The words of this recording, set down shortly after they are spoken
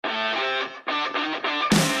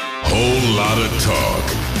Whole lot of talk.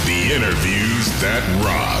 The interviews that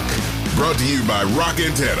rock. Brought to you by Rock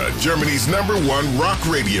Antenna, Germany's #1 rock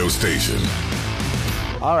radio station.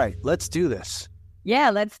 All right, let's do this. Yeah,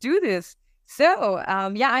 let's do this. So,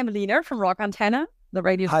 I'm Lena from Rock Antenna, the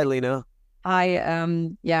radio. Hi, Lena.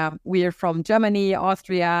 We are from Germany,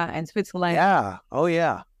 Austria, and Switzerland. Yeah. Oh,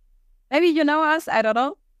 yeah. Maybe you know us. I don't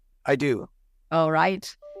know. I do. All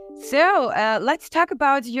right. So, let's talk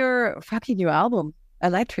about your fucking new album,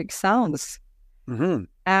 Electric Sounds.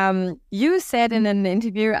 Mm-hmm. You said in an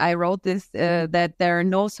interview I wrote this that there are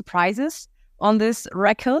no surprises on this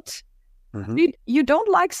record. Mm-hmm. You don't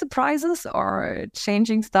like surprises or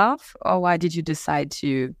changing stuff, or why did you decide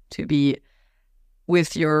to be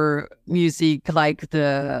with your music like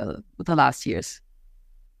the last years?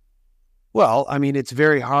 Well, I mean, it's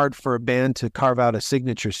very hard for a band to carve out a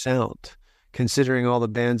signature sound, considering all the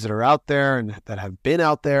bands that are out there and that have been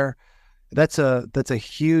out there. That's a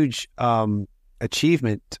huge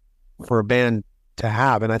achievement for a band to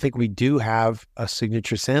have, and I think we do have a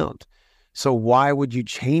signature sound. So why would you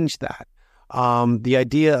change that? The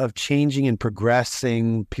idea of changing and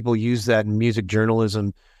progressing, people use that in music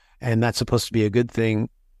journalism, and that's supposed to be a good thing.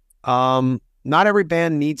 Not every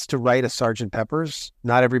band needs to write a Sgt. Pepper's.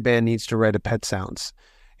 Not every band needs to write a Pet Sounds.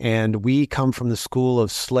 And we come from the school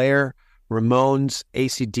of Slayer, Ramones,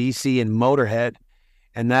 AC/DC, and Motorhead.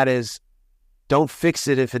 And that is, don't fix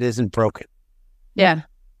it if it isn't broken. Yeah.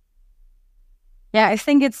 Yeah, I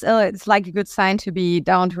think it's like a good sign to be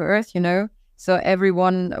down to earth, you know? So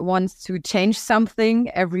everyone wants to change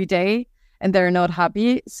something every day and they're not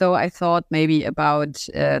happy. So I thought maybe about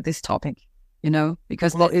this topic, you know,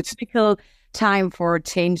 because it's a typical time for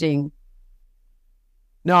changing.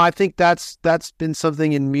 No, I think that's been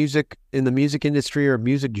something in music, in the music industry or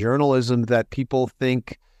music journalism, that people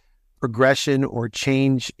think progression or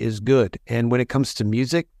change is good. And when it comes to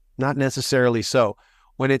music, not necessarily so.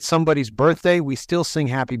 When it's somebody's birthday, we still sing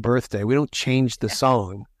happy birthday. We don't change the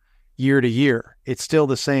song year to year. It's still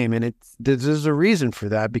the same. And there's a reason for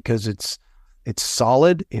that, because it's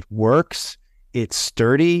solid, it works, it's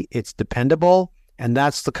sturdy, it's dependable. And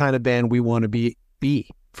that's the kind of band we want to be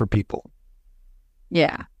for people.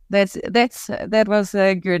 Yeah, that was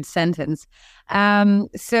a good sentence.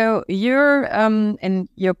 So you're in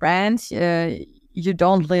your band, you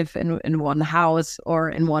don't live in one house or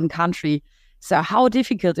in one country. So how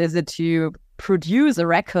difficult is it to produce a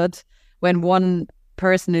record when one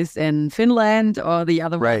person is in Finland or the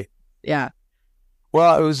other right. one? Yeah.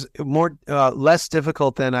 Well, it was less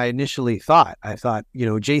difficult than I initially thought. I thought,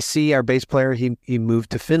 JC, our bass player, he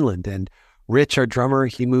moved to Finland, and Rich, our drummer,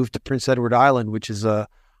 he moved to Prince Edward Island, which is on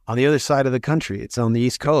the other side of the country. It's on the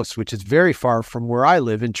East Coast, which is very far from where I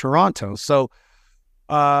live in Toronto. So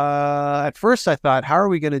at first I thought, how are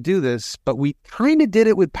we going to do this? But we kind of did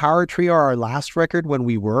it with Power Trio, our last record, when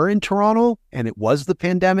we were in Toronto and it was the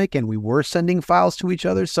pandemic and we were sending files to each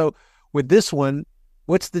other. So with this one,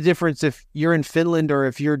 what's the difference if you're in Finland or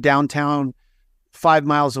if you're downtown 5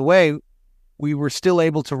 miles away? We were still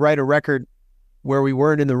able to write a record where we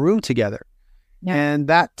weren't in the room together. Yeah. And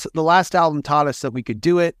the last album taught us that we could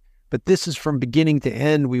do it. But this is from beginning to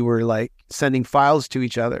end, we were like sending files to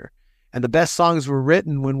each other. And the best songs were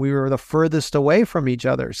written when we were the furthest away from each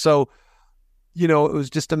other. So, it was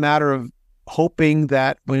just a matter of hoping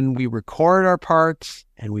that when we record our parts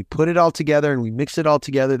and we put it all together and we mix it all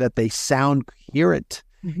together, that they sound coherent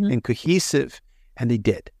and cohesive. And they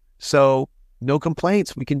did. So no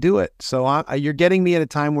complaints. We can do it. So you're getting me at a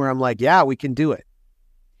time where I'm like, yeah, we can do it.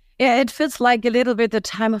 Yeah, it feels like a little bit the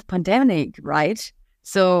time of pandemic, right?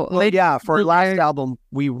 So for our last album,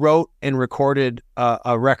 we wrote and recorded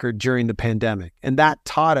a record during the pandemic. And that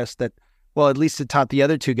taught us that, well, at least it taught the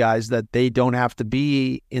other two guys that they don't have to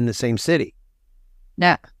be in the same city.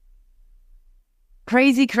 Yeah.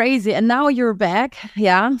 Crazy. And now you're back,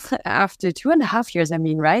 after 2.5 years,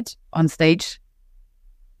 right? On stage.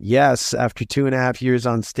 Yes, after 2.5 years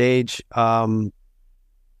on stage. Actually,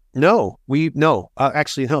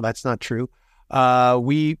 that's not true.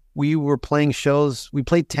 We were playing shows. We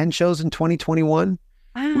played 10 shows in 2021.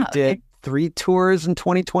 We did 3 tours in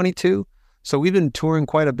 2022. So we've been touring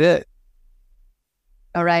quite a bit.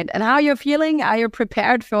 All right. And how are you feeling? Are you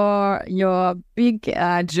prepared for your big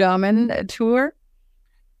German tour?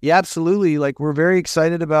 Yeah, absolutely. Like, we're very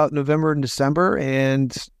excited about November and December.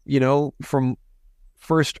 And, from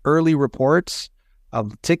first early reports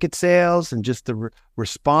of ticket sales and just the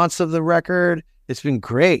response of the record, it's been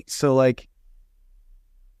great. So,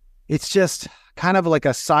 it's just kind of like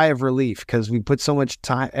a sigh of relief because we put so much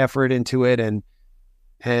effort into it, and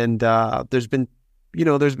there's been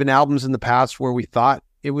albums in the past where we thought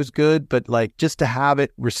it was good, but like just to have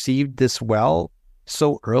it received this well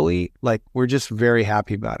so early, like we're just very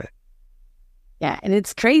happy about it. Yeah, and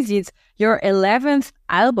it's crazy. It's your 11th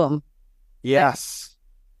album. Yes.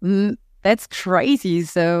 That's crazy.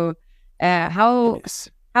 So, how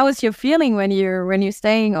is your feeling when you're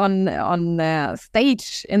staying on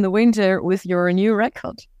stage in the winter with your new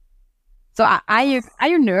record? So, are you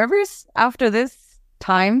nervous after this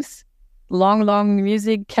times long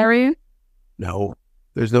music career? No,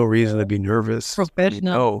 there's no reason to be nervous.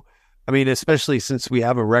 Professional. No, I mean, especially since we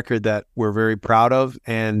have a record that we're very proud of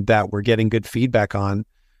and that we're getting good feedback on.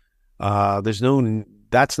 That's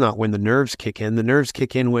not when the nerves kick in. The nerves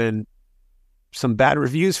kick in when some bad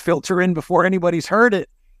reviews filter in before anybody's heard it.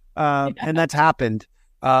 And that's happened.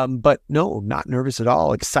 But no, not nervous at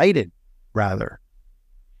all. Excited, rather.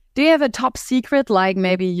 Do you have a top secret, like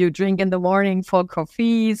maybe you drink in the morning 4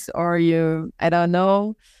 coffees, or you, I don't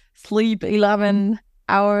know, sleep 11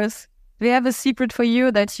 hours? Do you have a secret for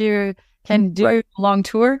you that you can do a long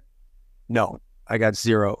tour? No, I got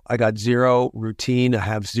zero. I got zero routine. I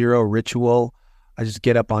have zero ritual. I just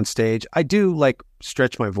get up on stage. I do like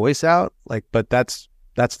stretch my voice out, like, but that's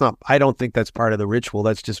not, I don't think that's part of the ritual.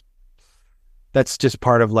 That's just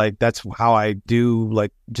part of like, that's how I do,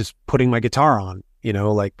 like just putting my guitar on,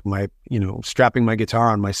 like strapping my guitar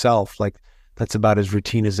on myself. Like that's about as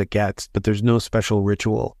routine as it gets, but there's no special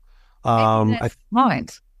ritual.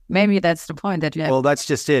 Maybe that's the point that you have. Well, that's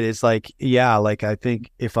just it. It's like, yeah, like I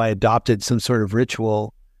think if I adopted some sort of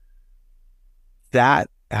ritual, that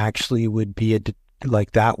actually would be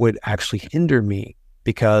that would actually hinder me,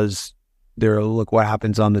 because look what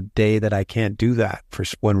happens on the day that I can't do that for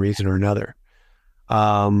one reason or another.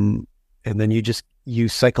 And then you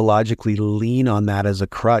psychologically lean on that as a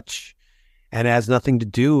crutch, and it has nothing to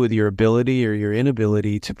do with your ability or your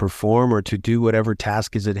inability to perform or to do whatever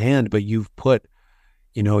task is at hand. But you've put,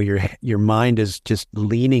 your mind is just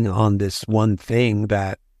leaning on this one thing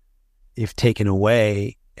that, if taken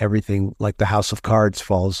away, everything, like the house of cards,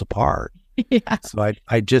 falls apart. Yeah. So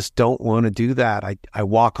I just don't want to do that. I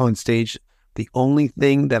walk on stage. The only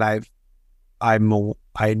thing that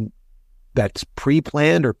that's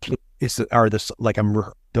pre-planned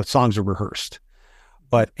the songs are rehearsed,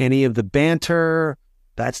 but any of the banter,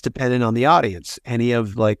 that's dependent on the audience. Any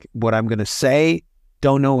of like what I'm going to say,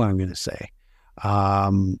 don't know what I'm going to say.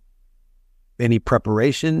 Any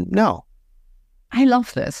preparation? No. I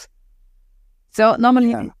love this. So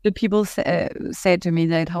normally the people say to me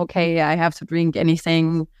that, okay, I have to drink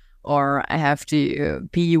anything, or I have to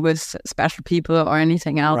be with special people or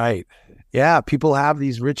anything else. Right. Yeah. People have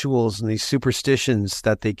these rituals and these superstitions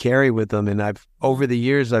that they carry with them. And over the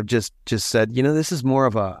years, I've just said, this is more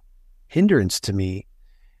of a hindrance to me.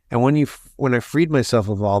 And when I freed myself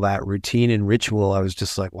of all that routine and ritual, I was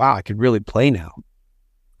just like, wow, I could really play now.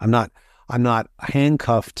 I'm not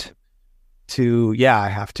handcuffed to, I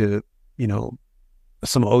have to,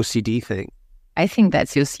 some OCD thing. I think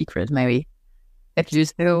that's your secret, maybe. If you're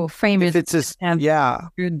so famous, if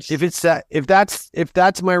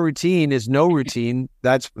that's my routine, is no routine.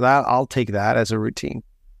 I'll take that as a routine.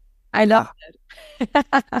 I love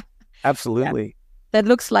it. Absolutely. Yeah. That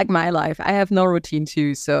looks like my life. I have no routine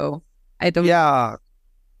too, so I don't. Yeah.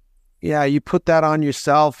 You put that on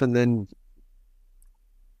yourself, and then,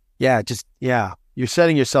 you're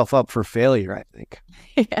setting yourself up for failure, I think.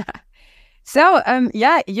 Yeah. So,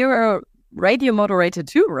 you're a radio moderator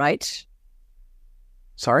too, right?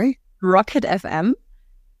 Sorry? Rocket FM.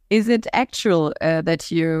 Is it actual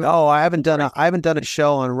that you? No, I haven't done a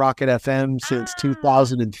show on Rocket FM since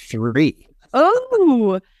 2003.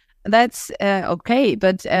 Oh, that's okay.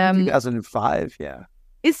 But 2005, yeah.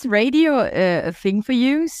 Is radio a thing for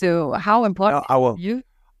you? So how important for you?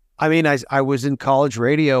 I mean, I was in college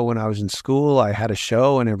radio when I was in school. I had a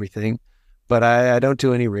show and everything, but I don't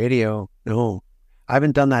do any radio. No, I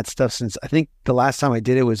haven't done that stuff since, I think the last time I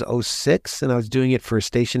did it was 2006, and I was doing it for a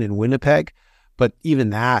station in Winnipeg. But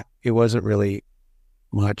even that, it wasn't really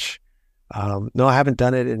much. No, I haven't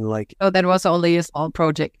done it in like... Oh, that was only a small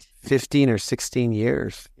project. 15 or 16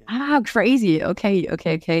 years. Ah, crazy. Okay.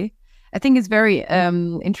 I think it's very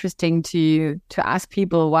interesting to ask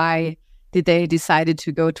people why did they decided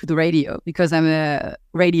to go to the radio, because I'm a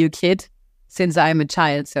radio kid since I'm a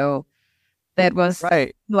child. So that was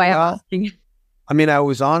right. Why I'm asking. I mean, I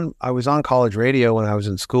was on college radio when I was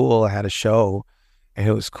in school. I had a show, and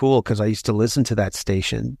it was cool because I used to listen to that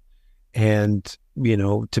station, and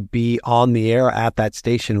to be on the air at that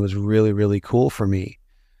station was really, really cool for me.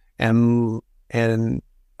 And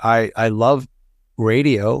I love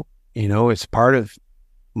radio. It's part of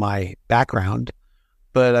my background.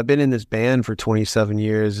 but I've been in this band for 27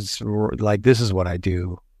 years. It's like, this is what I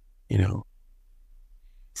do, you know.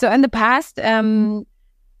 So in the past,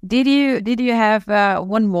 did you have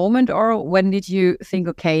one moment, or when did you think,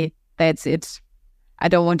 okay, that's it? I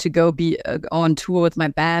don't want to go be on tour with my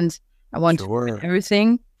band. I want to do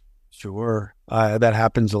everything. Sure. That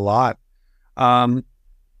happens a lot.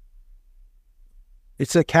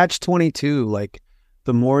 It's a catch-22. Like,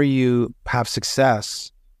 the more you have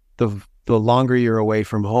success, the longer you're away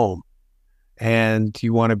from home, and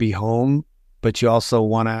you want to be home, but you also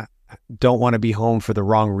don't want to be home for the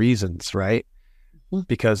wrong reasons, right? Mm-hmm.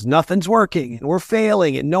 Because nothing's working and we're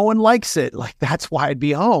failing and no one likes it. Like, that's why I'd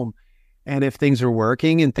be home. And if things are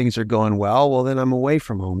working and things are going well, then I'm away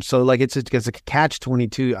from home. So like, it's a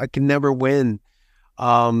catch-22. I can never win.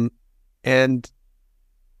 And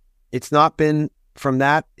it's not been from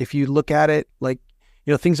that. If you look at it, like,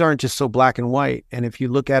 you know, things aren't just so black and white. And if you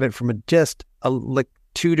look at it from like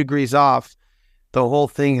 2 degrees off, the whole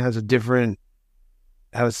thing has a different,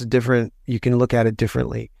 you can look at it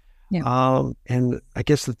differently. Yeah. And I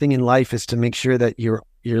guess the thing in life is to make sure that you're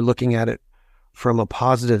looking at it from a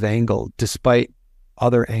positive angle, despite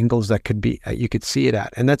other angles that you could see it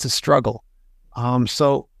at. And that's a struggle.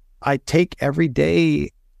 So I take every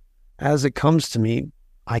day as it comes to me.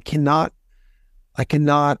 I cannot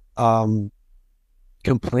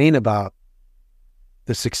complain about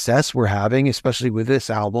the success we're having, especially with this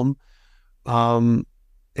album. And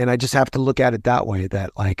I just have to look at it that way,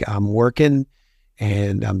 that like, I'm working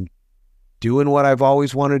and I'm doing what I've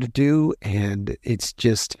always wanted to do, and it's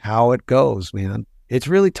just how it goes, man. It's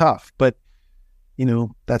really tough, but you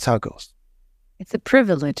know, that's how it goes. It's a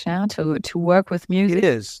privilege now to work with music. It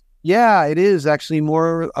is. Yeah, it is actually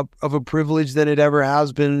more of a privilege than it ever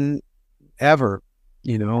has been, ever,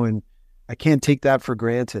 you know, and I can't take that for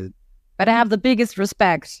granted. But I have the biggest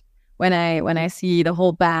respect when I see the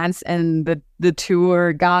whole bands and the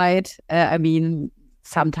tour guide. I mean,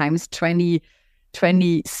 sometimes 20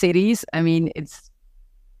 cities. I mean, it's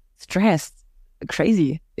stressed,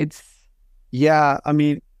 crazy. Yeah. I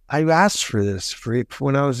mean, I asked for this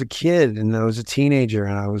when I was a kid and I was a teenager,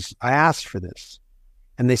 and I asked for this,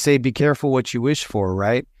 and they say, be careful what you wish for.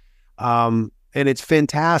 Right. And it's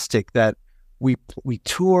fantastic that we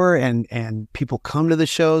tour and people come to the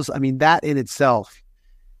shows. I mean, that in itself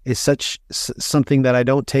is something that I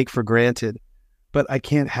don't take for granted, but I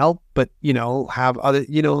can't help but, you know, have other,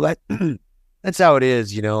 you know, that that's how it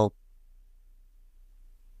is, you know.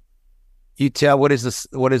 You tell, what is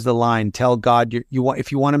the line? Tell God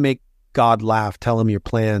if you want to make God laugh, tell him your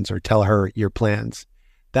plans, or tell her your plans.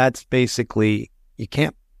 That's basically, you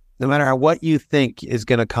can't, no matter what you think is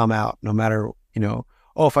going to come out, no matter, you know,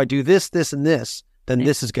 oh, if I do this, this, and this, then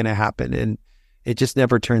this is going to happen. And it just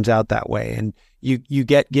never turns out that way. And you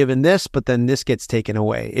get given this, but then this gets taken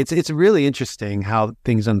away. It's really interesting how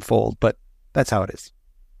things unfold, but that's how it is.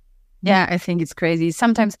 Yeah, I think it's crazy.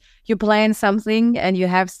 Sometimes you plan something and you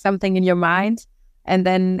have something in your mind, and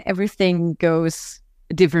then everything goes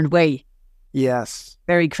a different way. Yes.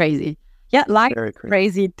 Very crazy. Yeah, like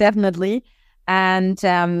crazy, definitely. And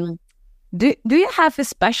do you have a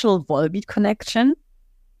special Volbeat connection?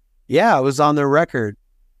 Yeah, I was on their record.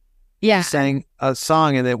 Yeah. He sang a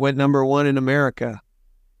song and it went #1 in America.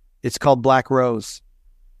 It's called Black Rose.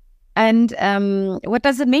 And what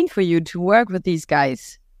does it mean for you to work with these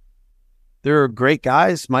guys? They're great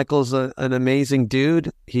guys. Michael's an amazing dude.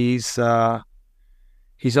 He's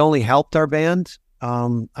only helped our band.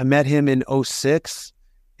 I met him in 2006,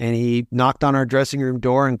 and he knocked on our dressing room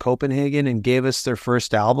door in Copenhagen and gave us their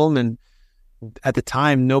first album. And at the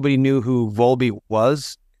time, nobody knew who Volbeat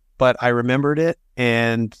was, but I remembered it.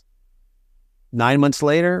 And 9 months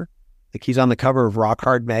later, like, he's on the cover of Rock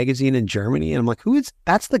Hard magazine in Germany. And I'm like,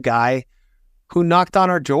 that's the guy who knocked on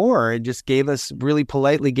our door and just really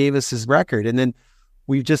politely gave us his record. And then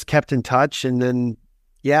we've just kept in touch. And then,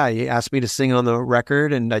 yeah, he asked me to sing on the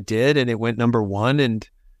record, and I did, and it went #1. And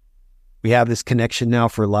we have this connection now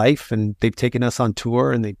for life, and they've taken us on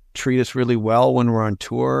tour, and they treat us really well when we're on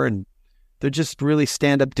tour. And they're just really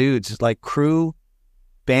stand-up dudes, like crew,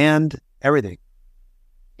 band, everything.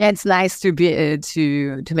 Yeah, it's nice to be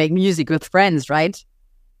to make music with friends, right?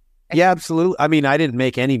 Yeah, absolutely. I mean, I didn't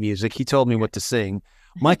make any music. He told me what to sing.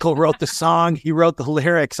 Michael wrote the song. He wrote the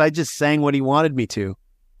lyrics. I just sang what he wanted me to.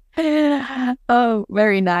 Oh,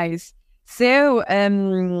 very nice. So,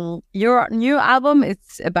 your new album,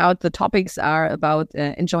 the topics are about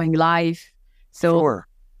enjoying life. So, sure.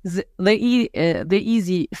 the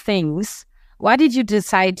easy things. Why did you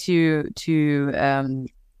decide to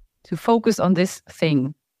focus on this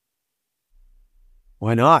thing?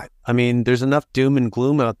 Why not? I mean, there's enough doom and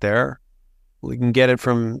gloom out there. We can get it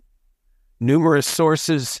from numerous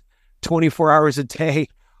sources, 24 hours a day.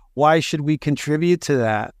 Why should we contribute to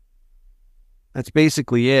that? That's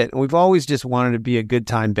basically it. And we've always just wanted to be a good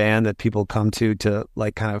time band that people come to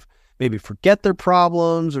like kind of maybe forget their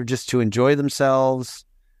problems or just to enjoy themselves.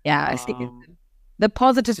 Yeah, I think it's the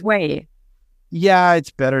positive way. Yeah,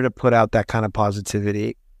 it's better to put out that kind of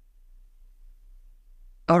positivity.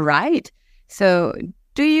 All right. So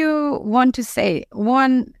do you want to say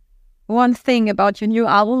one thing about your new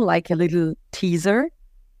album, like a little teaser?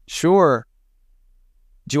 Sure.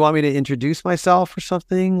 Do you want me to introduce myself or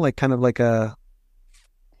something? Like kind of like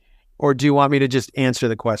or do you want me to just answer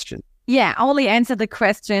the question? Yeah, only answer the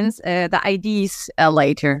questions, the IDs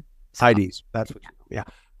later. So. IDs, that's what yeah.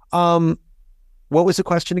 What was the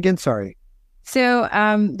question again? Sorry. So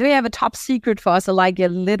do you have a top secret for us, like a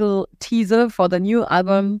little teaser for the new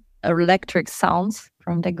album, Electric Sounds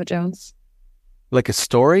from Danko Jones? Like a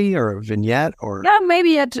story or a vignette or? Yeah,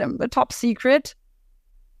 maybe a top secret.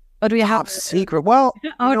 Or do you have top secret? Well, do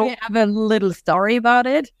you have a little story about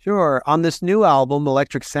it? Sure. On this new album,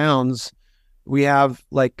 Electric Sounds, we have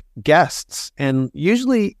like guests, and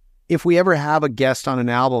usually if we ever have a guest on an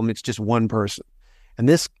album, it's just one person. And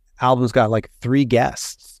this album's got like 3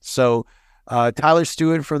 guests. So Tyler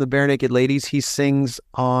Stewart from the Bare Naked Ladies, he sings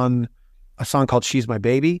on a song called She's My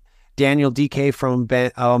Baby. Daniel DK from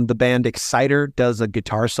the band Exciter does a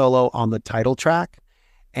guitar solo on the title track.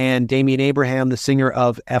 And Damian Abraham, the singer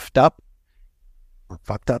of Effed Up, or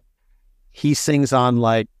Fucked Up, he sings on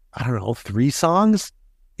like, I don't know, 3 songs,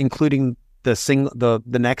 including the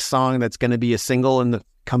next song that's going to be a single in the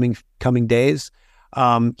coming days.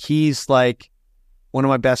 He's like one of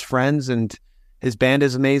my best friends, and his band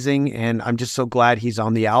is amazing, and I'm just so glad he's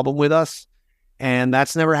on the album with us. And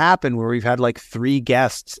that's never happened where we've had like 3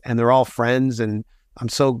 guests and they're all friends, and I'm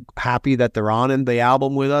so happy that they're on in the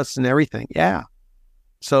album with us and everything. Yeah.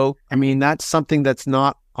 So, I mean, that's something that's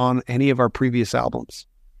not on any of our previous albums.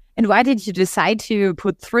 And why did you decide to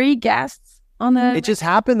put 3 guests on the... It just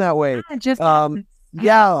happened that way.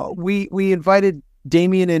 Yeah, we invited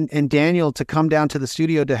Damien and Daniel to come down to the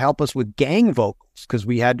studio to help us with gang vocals because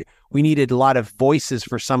we needed a lot of voices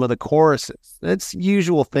for some of the choruses. That's the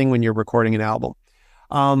usual thing when you're recording an album.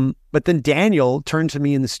 But then Daniel turned to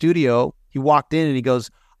me in the studio. He walked in and he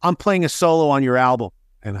goes, "I'm playing a solo on your album."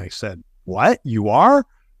 And I said, "What? You are?"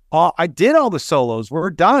 I did all the solos.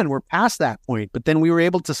 We're done. We're past that point. But then we were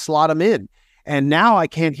able to slot him in. And now I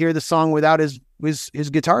can't hear the song without his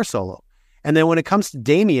guitar solo. And then when it comes to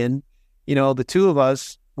Damien, you know, the 2 of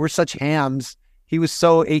us, we're such hams. He was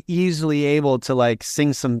so easily able to like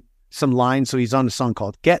sing some lines. So he's on a song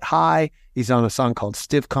called Get High. He's on a song called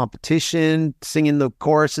Stiff Competition, singing the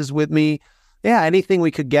choruses with me. Yeah, anything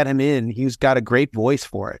we could get him in. He's got a great voice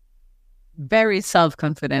for it. Very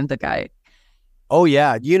self-confident, the guy. Oh,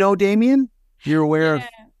 yeah. You know Damien? You're aware of...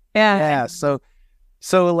 Yeah. So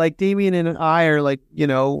like Damien and I are like, you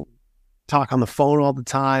know, talk on the phone all the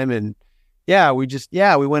time. And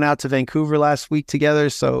we went out to Vancouver last week together.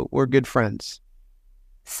 So we're good friends.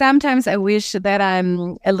 Sometimes I wish that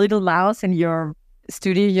I'm a little loud in your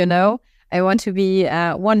studio, you know. I want to be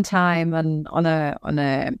one time in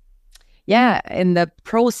the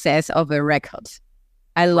process of a record.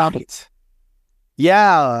 I love it.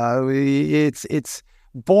 Yeah, it's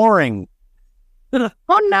boring. Oh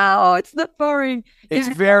no, it's not boring. It's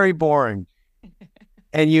very boring.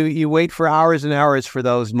 And you wait for hours and hours for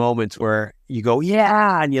those moments where you go,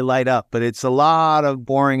 yeah, and you light up. But it's a lot of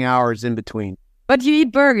boring hours in between. But you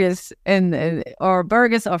eat burgers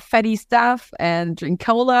or fatty stuff and drink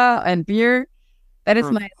cola and beer. That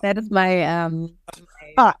is my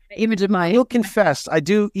image of my... You'll confess, I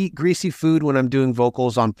do eat greasy food when I'm doing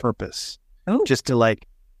vocals on purpose. Oh. Just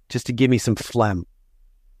to give me some phlegm.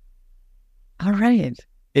 All right.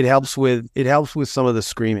 It helps with some of the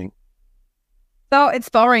screaming. So it's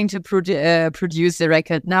boring to produce a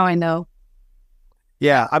record. Now I know.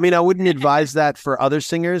 Yeah, I mean, I wouldn't advise that for other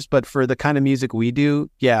singers, but for the kind of music we do,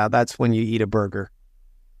 yeah, that's when you eat a burger.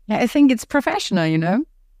 Yeah, I think it's professional, you know?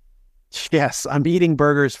 Yes, I'm eating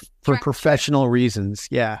burgers for professional reasons.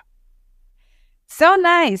 Yeah. So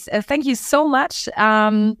nice. Thank you so much.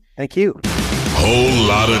 Thank you. Whole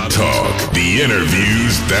lot of talk. The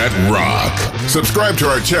interviews that rock. Subscribe to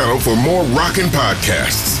our channel for more rockin'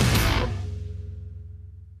 podcasts.